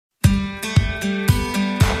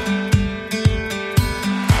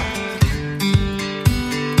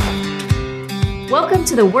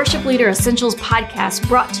to the Worship Leader Essentials podcast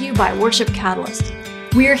brought to you by Worship Catalyst.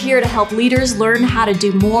 We're here to help leaders learn how to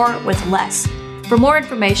do more with less. For more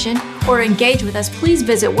information or engage with us, please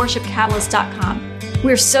visit worshipcatalyst.com.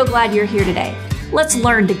 We're so glad you're here today. Let's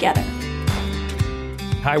learn together.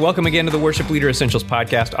 Hi, welcome again to the Worship Leader Essentials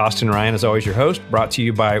podcast. Austin Ryan is always your host, brought to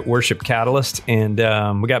you by Worship Catalyst. And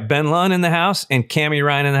we got Ben Lunn in the house and Cammie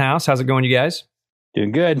Ryan in the house. How's it going, you guys?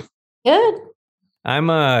 Doing good. Good.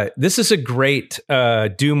 This is a great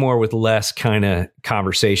do more with less kind of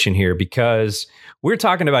conversation here because we're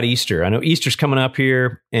talking about Easter. I know Easter's coming up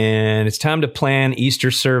here and it's time to plan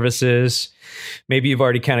Easter services. Maybe you've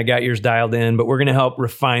already kind of got yours dialed in, but we're going to help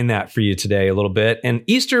refine that for you today a little bit. And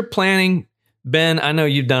Easter planning, Ben, I know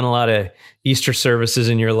you've done a lot of Easter services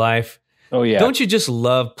in your life. Oh yeah. Don't you just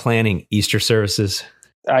love planning Easter services?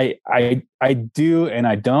 I do and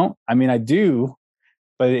I don't. I mean, I do,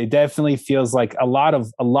 but it definitely feels like a lot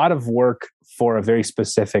of work for a very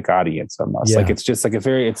specific audience almost. Yeah. Like it's just like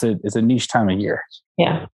it's a niche time of year.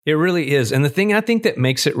 Yeah. It really is. And the thing I think that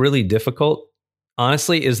makes it really difficult,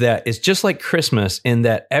 honestly, is that it's just like Christmas in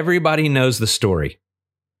that everybody knows the story.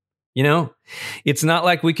 You know, it's not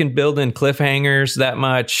like we can build in cliffhangers that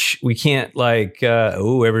much. We can't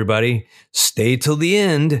everybody stay till the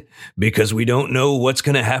end because we don't know what's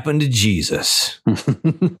going to happen to Jesus.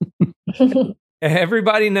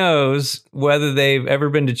 Everybody knows, whether they've ever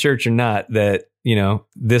been to church or not, that, you know,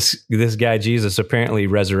 this guy Jesus apparently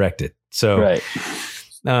resurrected. So, Right.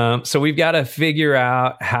 So we've got to figure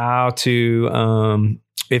out how to,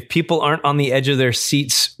 if people aren't on the edge of their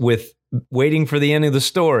seats with waiting for the end of the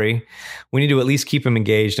story, we need to at least keep them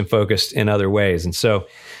engaged and focused in other ways. And so,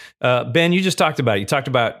 Ben, you just talked about it. You talked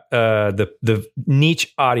about the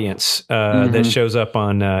niche audience that shows up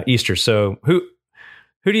on Easter. So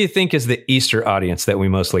who do you think is the Easter audience that we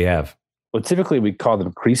mostly have? Well, typically we call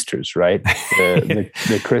them Creasters, right?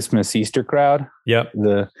 The Christmas Easter crowd. Yep.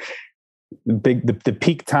 The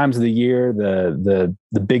peak times of the year, the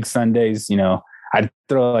big Sundays, you know, I'd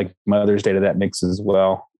throw like Mother's Day to that mix as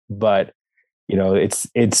well. But, you know, it's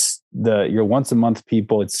your once a month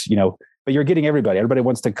people, it's, you know, but you're getting everybody. Everybody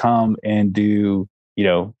wants to come and do, you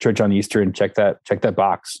know, church on Easter and check that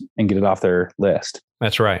box and get it off their list.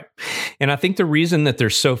 That's right. And I think the reason that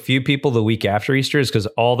there's so few people the week after Easter is because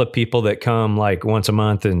all the people that come like once a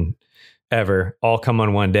month and ever all come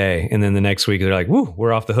on one day. And then the next week they're like, woo,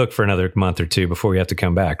 we're off the hook for another month or two before we have to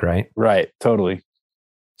come back, right? Right. Totally.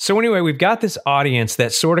 So anyway, we've got this audience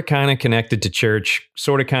that's sort of kind of connected to church,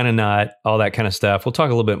 sort of kind of not, all that kind of stuff. We'll talk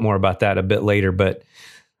a little bit more about that a bit later, but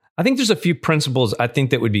I think there's a few principles I think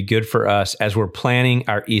that would be good for us as we're planning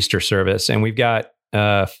our Easter service. And we've got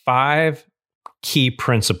 5 key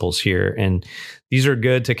principles here. And these are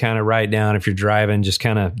good to kind of write down. If you're driving, just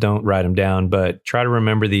kind of don't write them down, but try to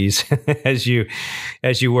remember these as you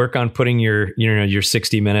work on putting your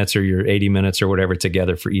 60 minutes or your 80 minutes or whatever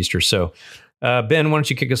together for Easter. So Ben, why don't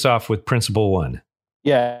you kick us off with principle 1?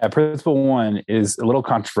 Yeah, principle 1 is a little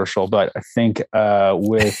controversial, but I think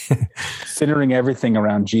with centering everything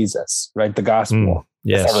around Jesus, right? The gospel.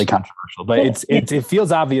 Yes. It's not really controversial, but it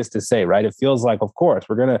feels obvious to say, right? It feels like, of course,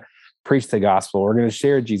 we're going to preach the gospel. We're going to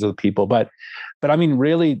share Jesus with people. But I mean,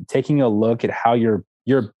 really taking a look at how you're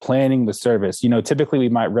planning the service. You know, typically we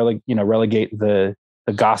might relegate the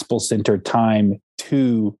gospel-centered time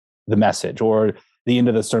to the message or the end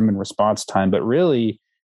of the sermon response time. But really,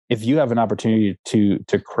 if you have an opportunity to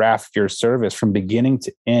craft your service from beginning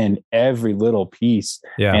to end, every little piece,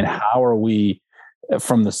 and how are we,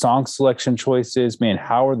 from the song selection choices, man,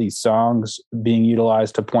 how are these songs being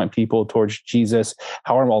utilized to point people towards Jesus?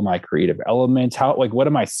 How are all my creative elements? What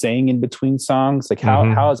am I saying in between songs? Like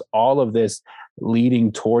how is all of this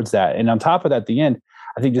leading towards that? And on top of that, at the end,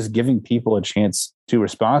 I think just giving people a chance to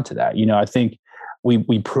respond to that. You know, I think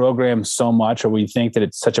we program so much, or we think that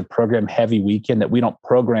it's such a program heavy weekend that we don't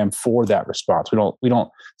program for that response. We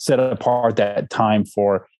don't set apart that time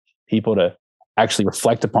for people to actually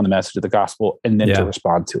reflect upon the message of the gospel and then to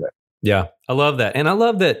respond to it. Yeah. I love that. And I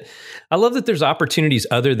love that there's opportunities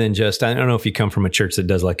other than just, I don't know if you come from a church that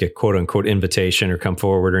does like a quote unquote invitation or come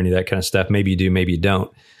forward or any of that kind of stuff. Maybe you do, maybe you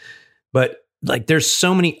don't. But like, there's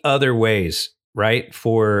so many other ways, right,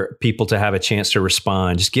 for people to have a chance to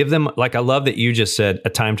respond. Just give them, like, I love that you just said, a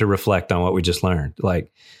time to reflect on what we just learned. Like,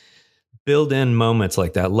 build in moments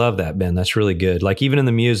like that. Love that, Ben. That's really good. Like, even in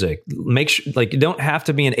the music, make sure, like, you don't have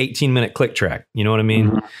to be an 18-minute click track. You know what I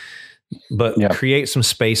mean? But create some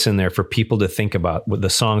space in there for people to think about what the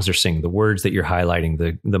songs they're singing, the words that you're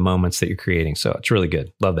highlighting, the moments that you're creating. So it's really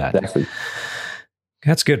good. Love that. Exactly.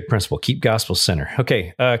 That's good principle. Keep gospel center.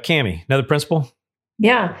 Okay. Cammie, another principle?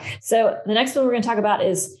 Yeah. So the next one we're going to talk about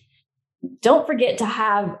is don't forget to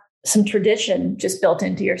have some tradition just built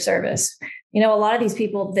into your service. A lot of these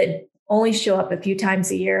people that only show up a few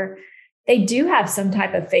times a year, they do have some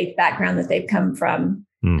type of faith background that they've come from.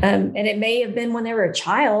 And it may have been when they were a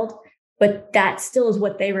child, but that still is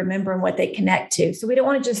what they remember and what they connect to. So we don't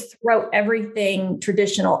want to just throw everything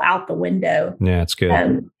traditional out the window. Yeah, that's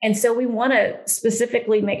good. And so we want to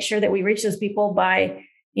specifically make sure that we reach those people by,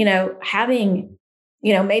 having,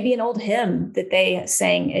 maybe an old hymn that they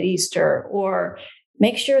sang at Easter, or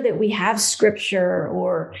make sure that we have scripture,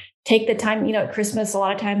 or take the time, at Christmas, a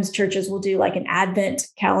lot of times churches will do like an Advent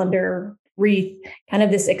calendar wreath, kind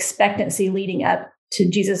of this expectancy leading up to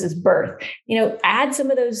Jesus's birth. Add some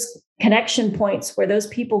of those connection points where those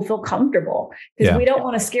people feel comfortable, because we don't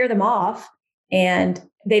want to scare them off and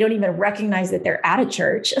they don't even recognize that they're at a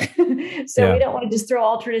church. So we don't want to just throw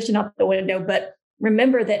all tradition out the window, but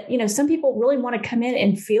remember that, some people really want to come in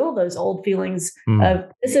and feel those old feelings of,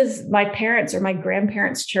 this is my parents' or my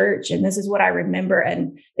grandparents' church, and this is what I remember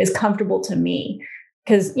and is comfortable to me.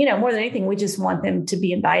 Because, more than anything, we just want them to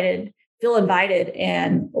be invited, feel invited,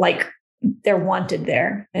 and like they're wanted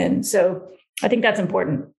there. And so I think that's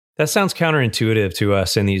important. That sounds counterintuitive to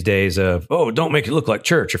us in these days of, don't make it look like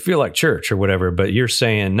church or feel like church or whatever. But you're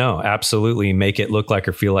saying, no, absolutely make it look like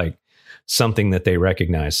or feel like something that they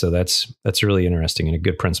recognize. So that's really interesting and a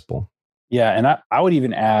good principle. Yeah. And I would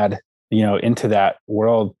even add, into that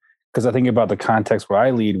world, because I think about the context where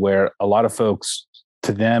I lead, where a lot of folks,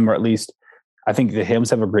 to them, or at least I think the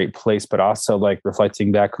hymns have a great place, but also like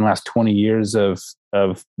reflecting back on the last 20 years of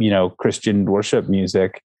Christian worship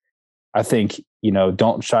music, I think,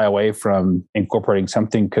 don't shy away from incorporating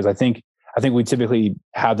something, because I think we typically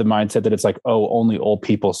have the mindset that it's like, only old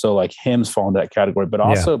people. So like hymns fall into that category, but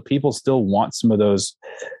also people still want some of those,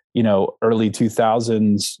 early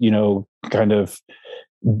 2000s, kind of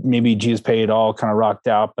maybe Jesus Paid It All kind of rocked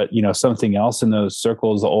out, but, something else in those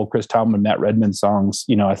circles, the old Chris Tomlin, Matt Redman songs,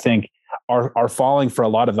 I think are falling for a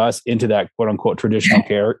lot of us into that quote unquote traditional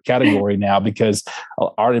category now, because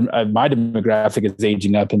my demographic is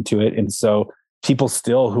aging up into it. And so people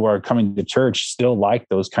still who are coming to church still like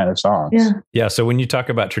those kind of songs. Yeah. So when you talk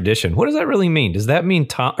about tradition, what does that really mean? Does that mean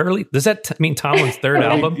mean Tomlin's third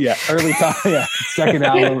album? Early Tom. Yeah, second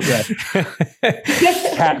album. Yeah.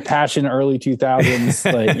 Passion, early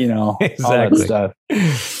 2000s. Like exactly. All that stuff.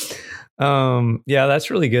 Yeah, that's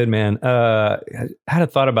really good, man. I had a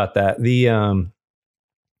thought about that.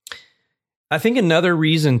 I think another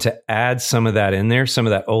reason to add some of that in there, some of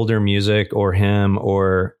that older music or hymn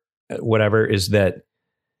or whatever, is that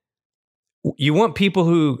you want people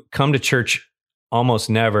who come to church almost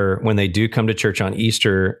never, when they do come to church on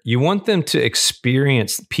Easter, you want them to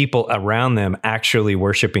experience people around them actually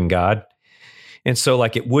worshiping God. And so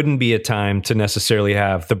like, it wouldn't be a time to necessarily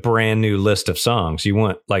have the brand new list of songs. You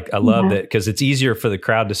want, like, I love that, because it's easier for the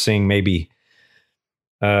crowd to sing maybe,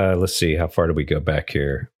 let's see, how far do we go back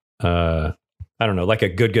here? I don't know, like a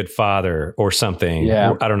Good Father or something.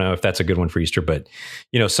 Yeah. I don't know if that's a good one for Easter, but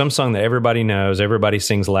some song that everybody knows, everybody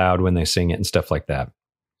sings loud when they sing it and stuff like that.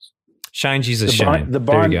 Shine, Jesus, shine.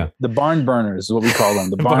 There you go. The barn burners is what we call them.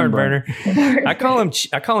 The barn burner. I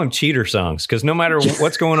call them cheater songs, because no matter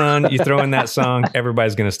what's going on, you throw in that song,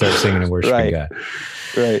 everybody's going to start singing and worshiping God.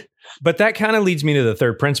 Right. But that kind of leads me to the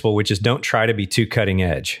third principle, which is don't try to be too cutting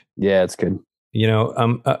edge. Yeah, it's good.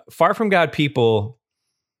 Far from God people,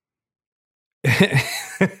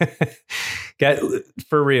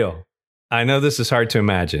 for real, I know this is hard to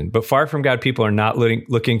imagine, but far from God people are not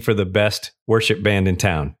looking for the best worship band in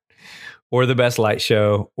town, or the best light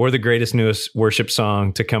show, or the greatest, newest worship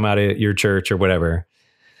song to come out of your church or whatever.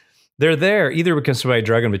 They're there either because somebody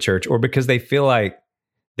drug them to church, or because they feel like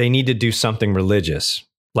they need to do something religious.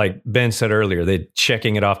 Like Ben said earlier, they're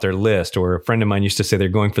checking it off their list, or a friend of mine used to say they're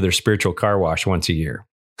going for their spiritual car wash once a year.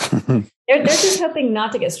 They're just hoping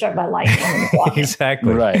not to get struck by lightning.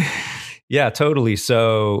 Exactly. Right. Yeah, totally.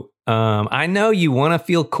 So I know you want to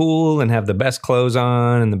feel cool and have the best clothes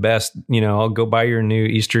on and the best, I'll go buy your new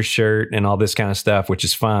Easter shirt and all this kind of stuff, which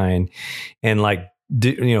is fine. And like,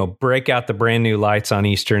 break out the brand new lights on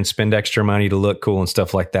Easter and spend extra money to look cool and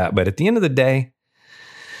stuff like that. But at the end of the day,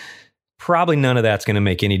 probably none of that's going to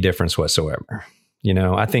make any difference whatsoever.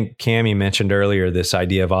 I think Cammie mentioned earlier this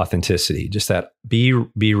idea of authenticity, just that be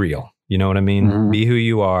real. You know what I mean? Mm-hmm. Be who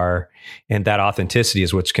you are. And that authenticity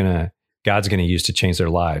is what's God's going to use to change their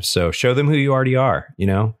lives. So show them who you already are,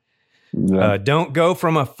 Yeah. Don't go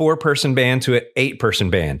from a 4-person band to an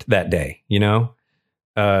 8-person band that day,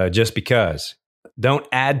 just because. Don't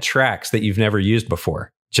add tracks that you've never used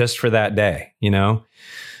before just for that day,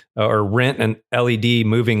 or rent an LED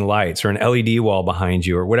moving lights or an LED wall behind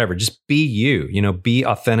you or whatever. Just be you, be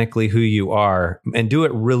authentically who you are and do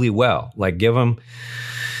it really well. Like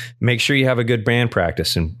make sure you have a good band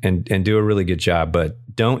practice and do a really good job, but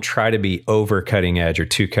don't try to be over cutting edge or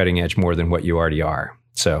too cutting edge more than what you already are.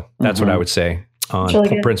 So that's what I would say on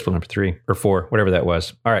really principle number 3 or 4, whatever that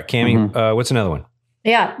was. All right, Cammie, what's another one?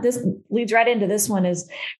 Yeah, this leads right into this one is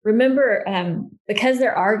remember, because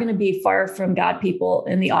there are going to be far from God people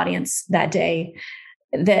in the audience that day,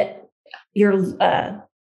 that your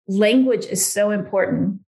language is so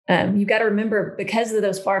important. You got to remember, because of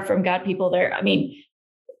those far from God people there,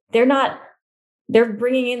 they're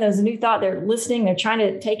bringing in those new thought, they're listening, they're trying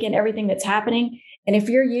to take in everything that's happening. And if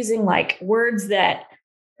you're using like words that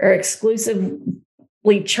are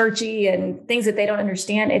exclusively churchy and things that they don't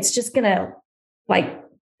understand, it's just going to like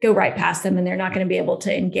go right past them and they're not going to be able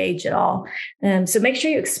to engage at all. So make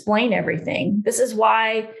sure you explain everything. This is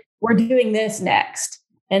why we're doing this next.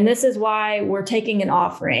 And this is why we're taking an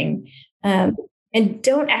offering. And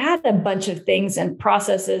don't add a bunch of things and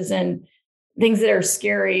processes and things that are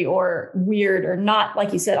scary or weird or not,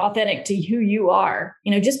 like you said, authentic to who you are.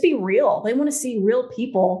 Just be real. They want to see real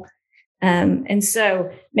people. And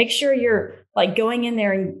so make sure you're like going in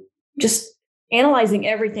there and just analyzing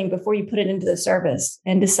everything before you put it into the service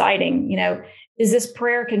and deciding, is this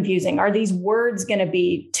prayer confusing? Are these words going to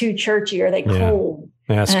be too churchy? Are they cold?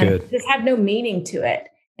 That's good. Just have no meaning to it.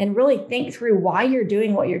 And really think through why you're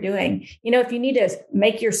doing what you're doing. If you need to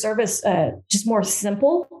make your service just more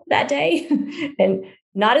simple that day and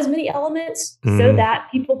not as many elements so that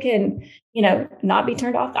people can, not be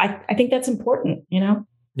turned off. I think that's important,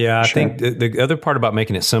 Yeah, I think the other part about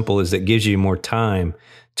making it simple is it gives you more time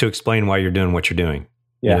to explain why you're doing what you're doing.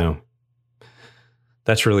 Yeah.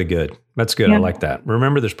 That's really good. That's good. Yeah. I like that.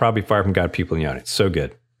 Remember, there's probably far from God people in the audience. So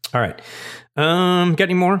good. All right. Got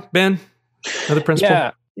any more, Ben? Another principle?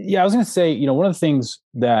 Yeah. I was going to say, one of the things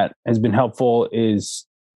that has been helpful is,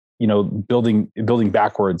 building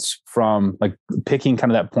backwards from like picking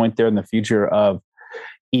kind of that point there in the future of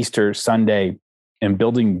Easter Sunday and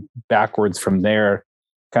building backwards from there,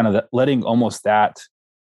 kind of letting almost that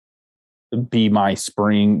be my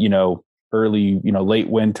spring, early, late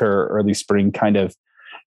winter, early spring kind of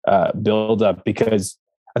build up, because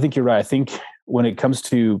I think you're right. I think when it comes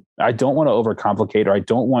to, I don't want to overcomplicate, or I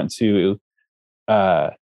don't want to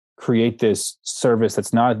create this service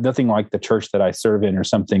that's nothing like the church that I serve in or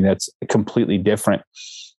something that's completely different.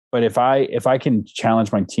 But if I can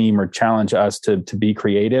challenge my team or challenge us to be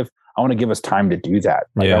creative, I want to give us time to do that.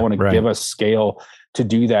 I want to give us scale to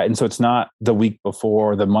do that. And so it's not the week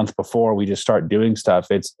before, the month before we just start doing stuff.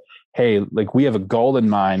 It's, hey, like we have a goal in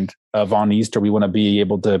mind of on Easter, we want to be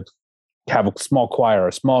able to have a small choir,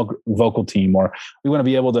 a small vocal team, or we want to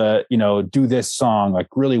be able to, do this song like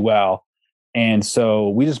really well. And so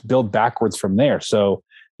we just build backwards from there. So,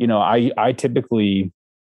 I typically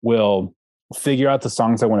will figure out the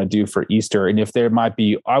songs I want to do for Easter. And if there might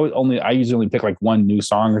be, I usually only pick like one new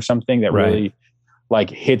song or something that really like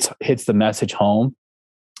hits the message home.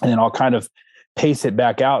 And then I'll kind of pace it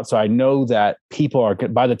back out. So I know that people are,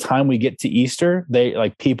 by the time we get to Easter, they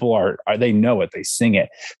know it, they sing it.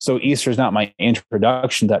 So Easter is not my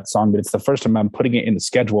introduction to that song, but it's the first time I'm putting it in the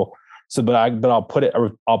schedule. So, but I'll put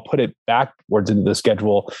it backwards into the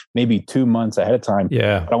schedule, maybe 2 months ahead of time.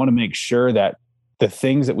 Yeah. But I want to make sure that the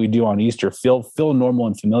things that we do on Easter feel normal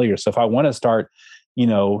and familiar. So if I want to start,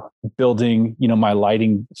 building, my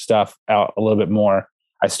lighting stuff out a little bit more,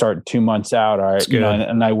 I start 2 months out,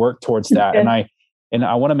 and I work towards that. And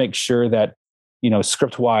I want to make sure that,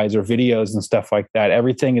 script wise or videos and stuff like that,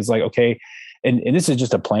 everything is like, okay. And this is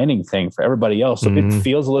just a planning thing for everybody else. So it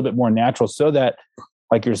feels a little bit more natural, so that,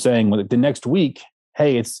 like you're saying, the next week,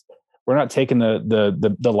 hey, we're not taking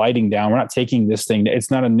the lighting down. We're not taking this thing.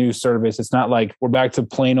 It's not a new service. It's not like we're back to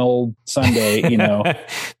plain old Sunday,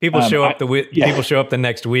 People show up people show up the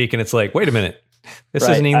next week and it's like, wait a minute. This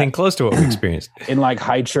isn't anything close to what we experienced. In like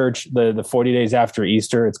high church, the 40 days after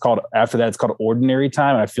Easter, it's called ordinary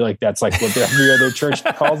time. And I feel like that's like what every other church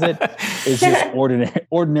calls it. It's just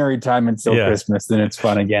ordinary time until Christmas. Then it's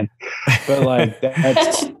fun again. But like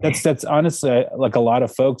that's honestly like a lot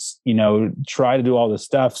of folks, try to do all this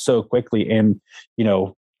stuff so quickly. And,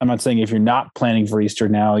 I'm not saying if you're not planning for Easter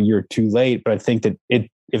now, you're too late. But I think that if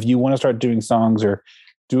you want to start doing songs or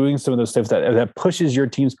doing some of those stuff that pushes your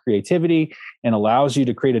team's creativity and allows you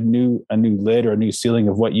to create a new lid or a new ceiling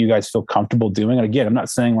of what you guys feel comfortable doing. And again, I'm not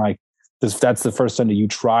saying like this, that's the first Sunday you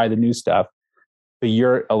try the new stuff, but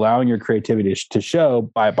you're allowing your creativity to show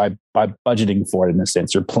by budgeting for it in a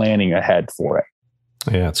sense, or planning ahead for it.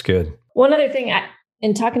 Yeah, it's good. One other thing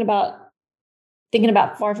in talking about thinking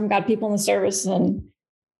about Far From God people in the service and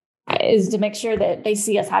is to make sure that they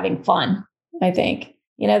see us having fun. I think,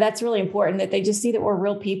 that's really important, that they just see that we're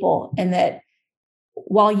real people, and that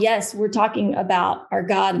while, yes, we're talking about our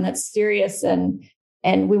God and that's serious, and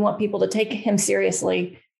we want people to take him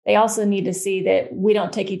seriously, they also need to see that we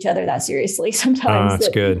don't take each other that seriously sometimes. That's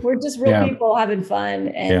good. We're just real people having fun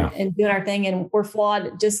and doing our thing. And we're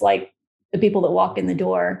flawed, just like the people that walk in the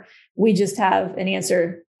door. We just have an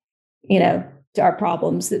answer, to our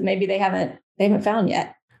problems that maybe they haven't found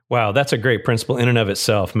yet. Wow, that's a great principle in and of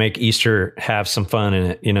itself. Make Easter have some fun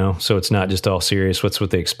in it, so it's not just all serious. What's what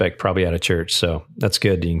they expect probably out of church. So that's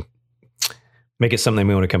good. You can make it something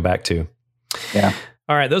we want to come back to. Yeah.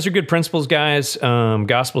 All right, those are good principles, guys.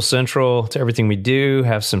 Gospel central to everything we do.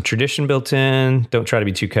 Have some tradition built in. Don't try to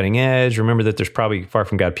be too cutting edge. Remember that there's probably Far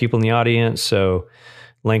From God people in the audience, so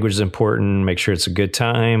language is important. Make sure it's a good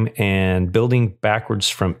time. And building backwards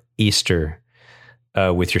from Easter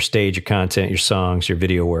with your stage, your content, your songs, your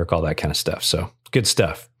video work, all that kind of stuff. So good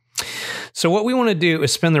stuff. So what we want to do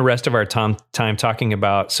is spend the rest of our time talking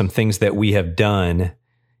about some things that we have done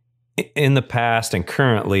in the past and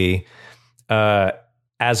currently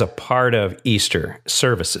as a part of Easter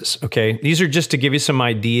services. Okay. These are just to give you some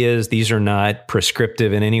ideas. These are not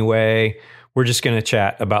prescriptive in any way. We're just going to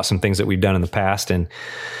chat about some things that we've done in the past. And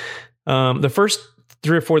the first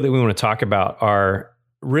 3 or 4 that we want to talk about are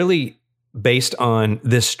really based on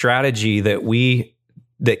this strategy that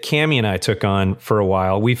Cammie and I took on for a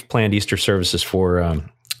while. We've planned Easter services for,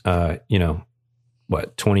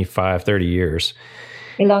 25, 30 years.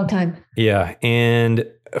 A long time. Yeah. And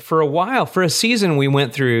for a while, for a season we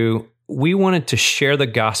wanted to share the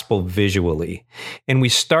gospel visually. And we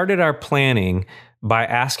started our planning by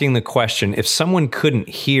asking the question, if someone couldn't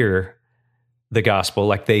hear the gospel,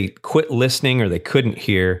 like they quit listening or they couldn't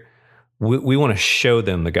hear, we want to show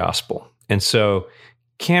them the gospel. And so,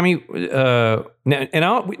 Cammie,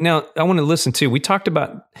 now I want to listen to, we talked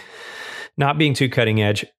about not being too cutting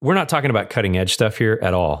edge. We're not talking about cutting edge stuff here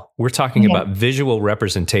at all. We're talking about visual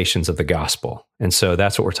representations of the gospel. And so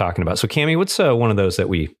that's what we're talking about. So, Cammie, what's one of those that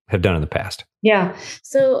we have done in the past? Yeah.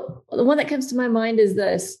 So the one that comes to my mind is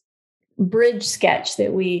this bridge sketch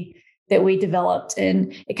that we developed.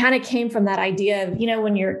 And it kind of came from that idea of,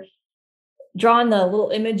 when you're drawing the little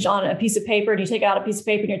image on a piece of paper and you take out a piece of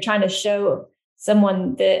paper and you're trying to show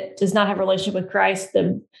someone that does not have a relationship with Christ,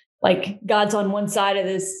 like God's on one side of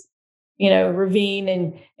this,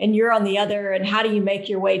 ravine and you're on the other, and how do you make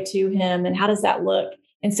your way to him and how does that look?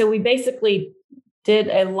 And so we basically did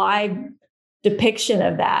a live depiction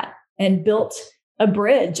of that and built a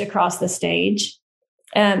bridge across the stage,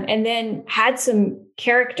 and then had some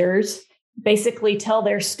characters basically tell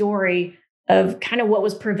their story of kind of what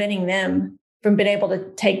was preventing them from being able to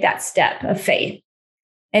take that step of faith,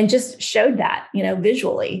 and just showed that,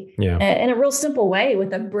 visually in a real simple way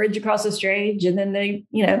with a bridge across the stage. And then they,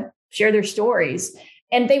 share their stories,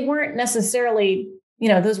 and they weren't necessarily,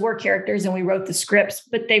 those were characters and we wrote the scripts,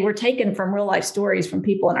 but they were taken from real life stories from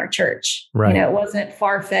people in our church. Right. It wasn't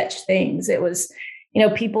far-fetched things. It was,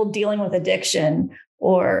 people dealing with addiction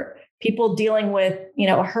or people dealing with,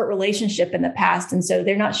 a hurt relationship in the past. And so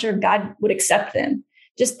they're not sure God would accept them.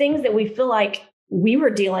 Just things that we feel like we were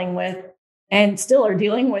dealing with and still are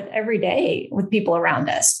dealing with every day with people around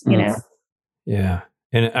us, Yeah.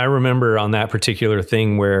 And I remember on that particular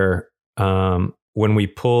thing where when we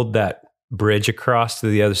pulled that bridge across to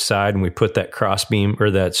the other side and we put that cross beam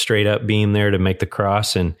or that straight up beam there to make the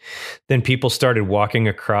cross. And then people started walking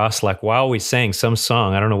across like while we sang some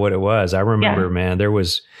song. I don't know what it was. I remember, man, there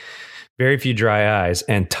was very few dry eyes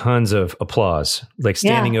and tons of applause, like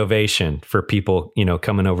standing ovation for people,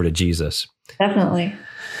 coming over to Jesus. Definitely.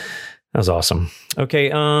 That was awesome. Okay.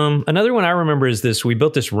 Another one I remember is this, we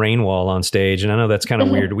built this rain wall on stage, and I know that's kind of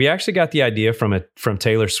weird. We actually got the idea from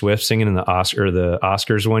Taylor Swift singing in the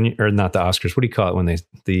Oscars one, or not the Oscars. What do you call it when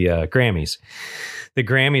the Grammys? The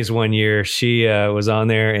Grammys one year, she was on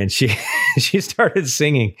there and she started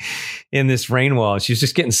singing in this rain wall. She was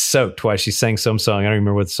just getting soaked while she sang some song. I don't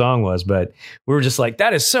remember what the song was, but we were just like,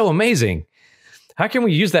 that is so amazing. How can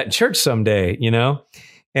we use that in church someday,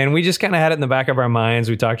 And we just kind of had it in the back of our minds.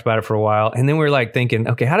 We talked about it for a while. And then we were like thinking,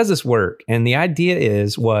 okay, how does this work? And the idea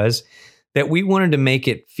was that we wanted to make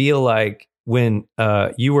it feel like when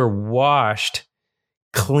you were washed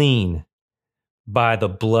clean by the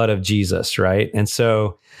blood of Jesus, right? And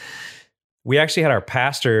so we actually had our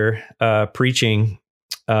pastor preaching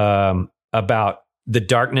about the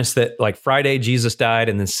darkness that, like, Friday Jesus died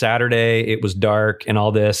and then Saturday it was dark and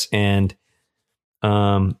all this. And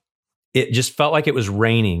it just felt like it was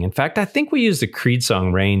raining. In fact, I think we used the Creed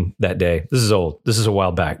song Rain that day. This is old. This is a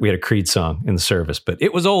while back. We had a Creed song in the service, but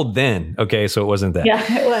it was old then. Okay. So it wasn't that. Yeah,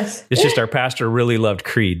 it was. It's just our pastor really loved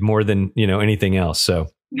Creed more than, anything else. So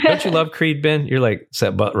don't you love Creed, Ben? You're like, it's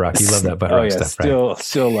that butt rock. You love that butt rock stuff, right?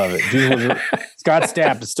 Still love it. Scott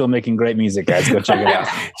Stapp is still making great music, guys. Go check it out.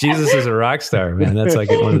 Jesus is a rock star, man. That's like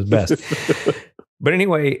one of his best. But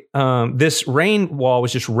anyway, this rain wall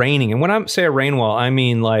was just raining. And when I say a rain wall, I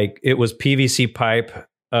mean like it was PVC pipe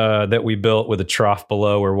that we built with a trough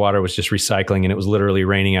below where water was just recycling, and it was literally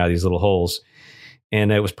raining out of these little holes.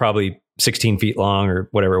 And it was probably 16 feet long or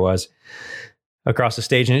whatever it was across the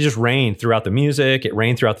stage. And it just rained throughout the music. It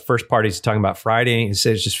rained throughout the first part. He's talking about Friday. He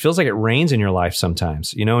said it just feels like it rains in your life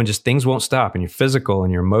sometimes, and just things won't stop, and you're physical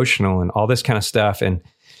and you're emotional and all this kind of stuff. And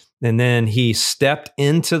then he stepped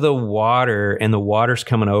into the water, and the water's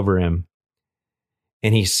coming over him.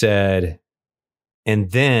 And he said,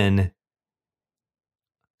 and then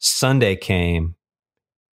Sunday came,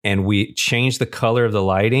 and we changed the color of the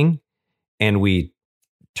lighting, and we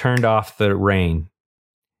turned off the rain.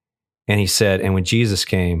 And he said, and when Jesus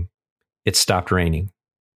came, it stopped raining.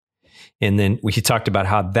 And then he talked about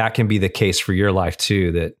how that can be the case for your life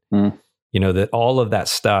too, that, that all of that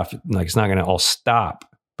stuff, like it's not going to all stop.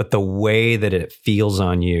 But the way that it feels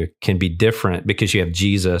on you can be different because you have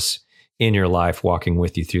Jesus in your life walking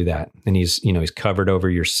with you through that. And he's covered over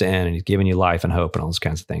your sin, and he's giving you life and hope and all those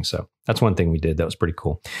kinds of things. So that's one thing we did that was pretty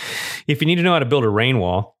cool. If you need to know how to build a rain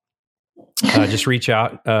wall, just reach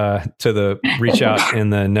out in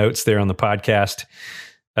the notes there on the podcast.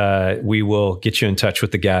 We will get you in touch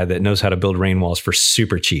with the guy that knows how to build rain walls for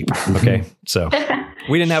super cheap. Okay. So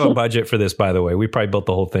we didn't have a budget for this, by the way. We probably built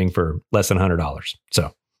the whole thing for less than $100.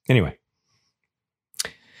 So anyway.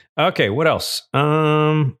 Okay. What else?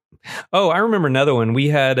 I remember another one. We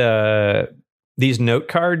had these note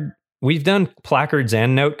card. We've done placards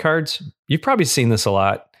and note cards. You've probably seen this a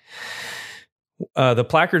lot. The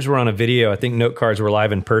placards were on a video. I think note cards were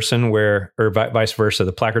live in person or vice versa.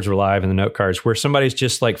 The placards were live and the note cards where somebody's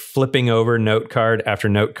just like flipping over note card after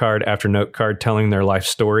note card after note card, telling their life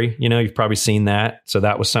story. You've probably seen that. So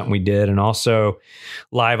that was something we did. And also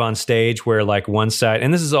live on stage where like one side,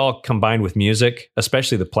 and this is all combined with music,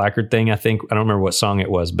 especially the placard thing. I don't remember what song it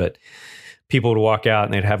was, but people would walk out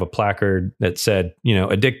and they'd have a placard that said,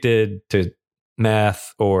 addicted to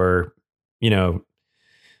meth or,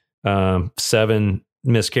 7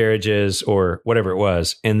 miscarriages or whatever it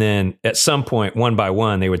was. And then at some point, one by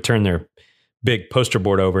one, they would turn their big poster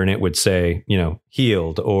board over and it would say,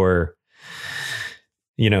 healed or,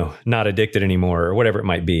 not addicted anymore or whatever it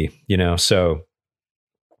might be, So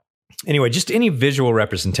anyway, just any visual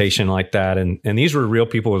representation like that. And these were real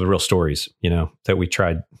people with real stories, that we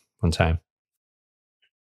tried one time.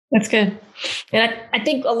 That's good. And I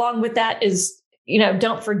think along with that is,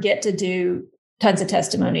 don't forget to do tons of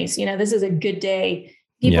testimonies. This is a good day.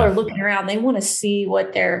 People are looking around. They want to see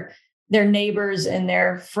what their neighbors and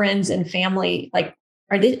their friends and family, like,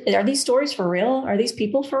 are these stories for real? Are these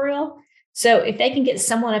people for real? So if they can get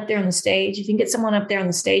someone up there on the stage, if you can get someone up there on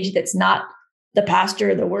the stage that's not the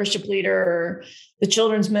pastor, the worship leader, or the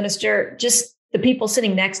children's minister, just the people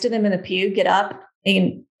sitting next to them in the pew get up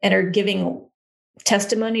and are giving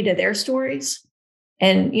testimony to their stories.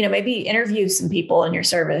 And, maybe interview some people in your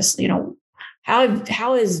service, how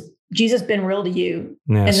has Jesus been real to you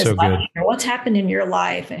in this life? What's happened in your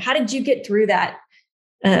life? And how did you get through that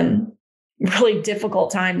really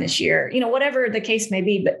difficult time this year? Whatever the case may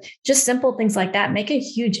be, but just simple things like that make a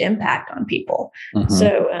huge impact on people. Mm-hmm.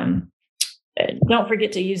 So don't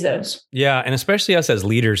forget to use those. Yeah. And especially us as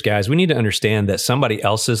leaders, guys, we need to understand that somebody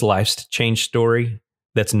else's life's change story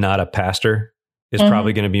that's not a pastor is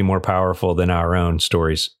probably going to be more powerful than our own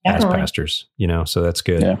stories as pastors, so that's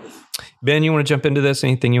good. Yeah. Ben, you want to jump into this?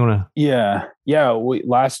 Anything you want to? Yeah.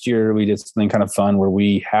 Last year we did something kind of fun where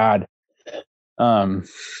we had a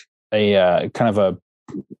kind of a,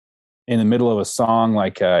 in the middle of a song,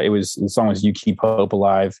 like the song was "You Keep Hope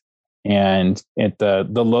Alive." And at the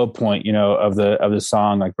low point, of the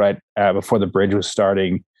song, like right before the bridge was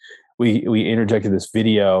starting, we interjected this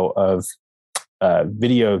video,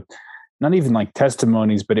 not even like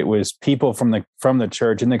testimonies, but it was people from the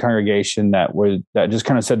church in the congregation that just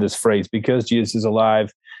kind of said this phrase: because Jesus is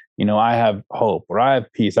alive, I have hope, or I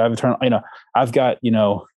have peace, I have eternal, I've got,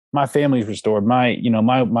 my family's restored, my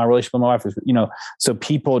relationship with my wife is, so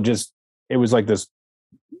people just, it was like this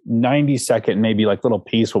 90-second, maybe like little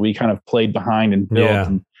piece what we kind of played behind and built. Yeah,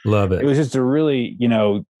 and love it. It was just a really,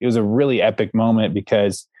 it was a really epic moment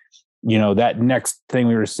because that next thing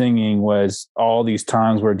we were singing was all these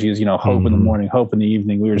times where Jesus, hope in the morning, hope in the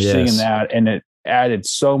evening. We were singing that, and added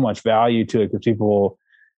so much value to it because people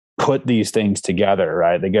put these things together,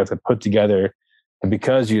 right? They get to put together, and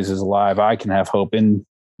because Jesus is alive, I can have hope in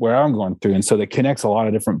where I'm going through. And so that connects a lot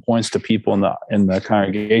of different points to people in the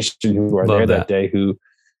congregation who are there that day who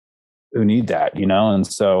need that, And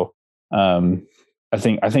so I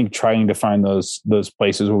think trying to find those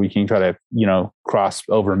places where we can try to, cross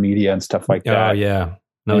over media and stuff like that. Oh yeah,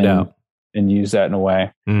 no doubt. And use that in a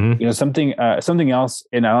way. Mm-hmm. Something else,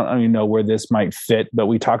 and I don't even know where this might fit, but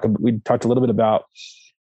we talked a little bit about,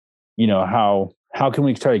 how can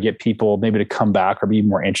we try to get people maybe to come back or be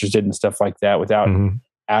more interested in stuff like that without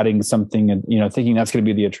adding something and, thinking that's going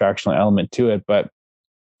to be the attractional element to it. But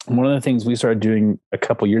one of the things we started doing a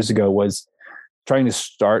couple years ago was trying to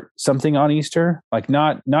start something on Easter, like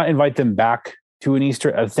not invite them back to an Easter,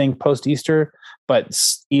 a thing post-Easter, but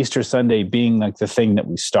Easter Sunday being like the thing that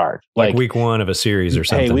we start. Like week one of a series or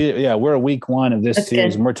something. Hey, we're a week one of this That's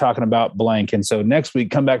series good. And we're talking about blank. And so next week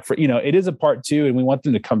come back for, it is a part 2 and we want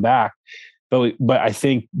them to come back. But I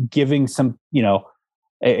think giving some,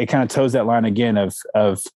 it kind of toes that line again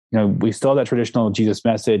of, we still have that traditional Jesus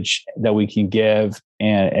message that we can give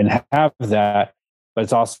and have that, but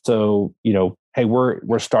it's also, hey,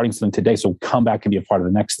 we're starting something today. So come back and be a part of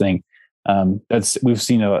the next thing. We've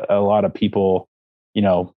seen a lot of people,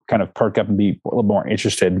 kind of perk up and be a little more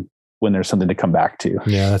interested when there's something to come back to.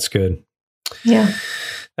 Yeah, that's good. Yeah.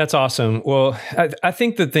 That's awesome. Well, I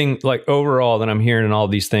think the thing like overall that I'm hearing in all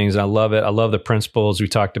these things, I love it. I love the principles we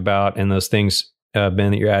talked about and those things,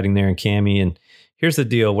 Ben, that you're adding there, and Cami. And here's the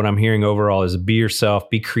deal. What I'm hearing overall is be yourself,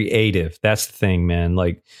 be creative. That's the thing, man.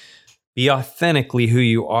 Like be authentically who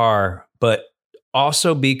you are, but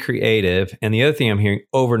also be creative. And the other thing I'm hearing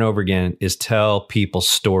over and over again is tell people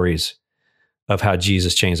stories of how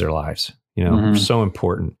Jesus changed their lives. So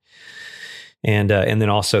important. And then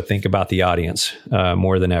also think about the audience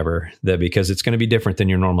more than ever, because it's going to be different than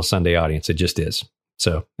your normal Sunday audience. It just is.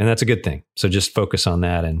 So, and that's a good thing. So just focus on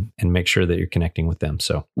that and make sure that you're connecting with them.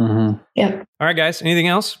 So, yeah. All right, guys. Anything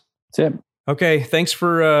else? That's it. Okay. Thanks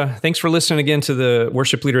for listening again to the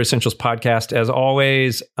Worship Leader Essentials podcast. As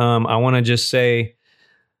always, I want to just say,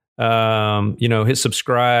 hit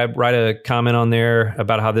subscribe, write a comment on there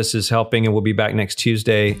about how this is helping, and we'll be back next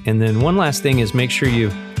Tuesday. And then one last thing is make sure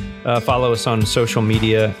you follow us on social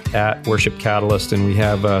media at Worship Catalyst, and we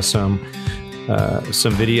have some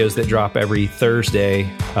videos that drop every Thursday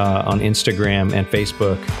on Instagram and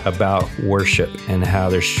Facebook about worship, and how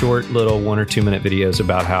there's short little 1 or 2 minute videos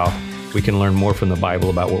about how we can learn more from the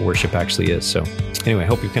Bible about what worship actually is. So anyway,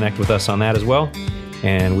 hope you connect with us on that as well,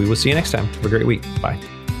 and we will see you next time. Have a great week. Bye.